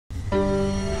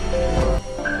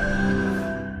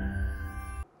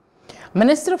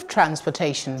Minister of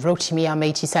Transportation Rotimi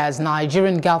Amechi says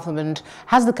Nigerian government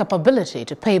has the capability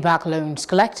to pay back loans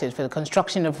collected for the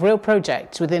construction of rail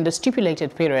projects within the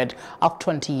stipulated period of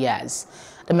 20 years.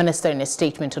 The minister in a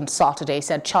statement on Saturday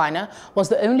said China was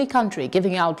the only country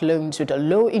giving out loans with a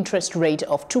low interest rate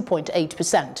of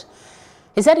 2.8%.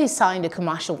 He said he signed a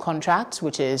commercial contract,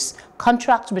 which is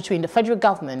contract between the federal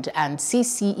government and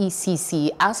CCECC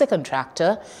as a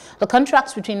contractor. The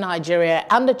contracts between Nigeria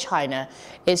and China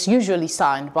is usually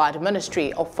signed by the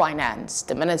Ministry of Finance.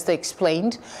 The minister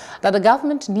explained that the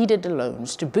government needed the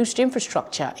loans to boost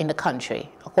infrastructure in the country.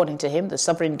 According to him, the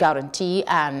sovereign guarantee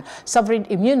and sovereign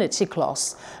immunity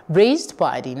clause raised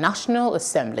by the National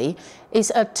Assembly is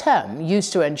a term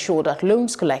used to ensure that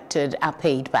loans collected are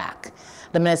paid back.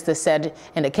 The minister said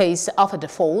in the case of a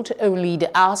default, only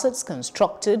the assets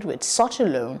constructed with such a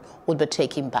loan would be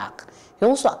taken back. He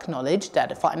also acknowledged that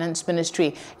the Finance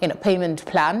Ministry, in a payment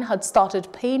plan, had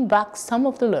started paying back some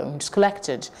of the loans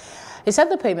collected. He said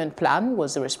the payment plan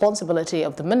was the responsibility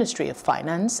of the Ministry of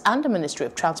Finance and the Ministry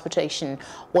of Transportation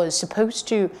was supposed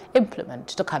to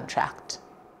implement the contract.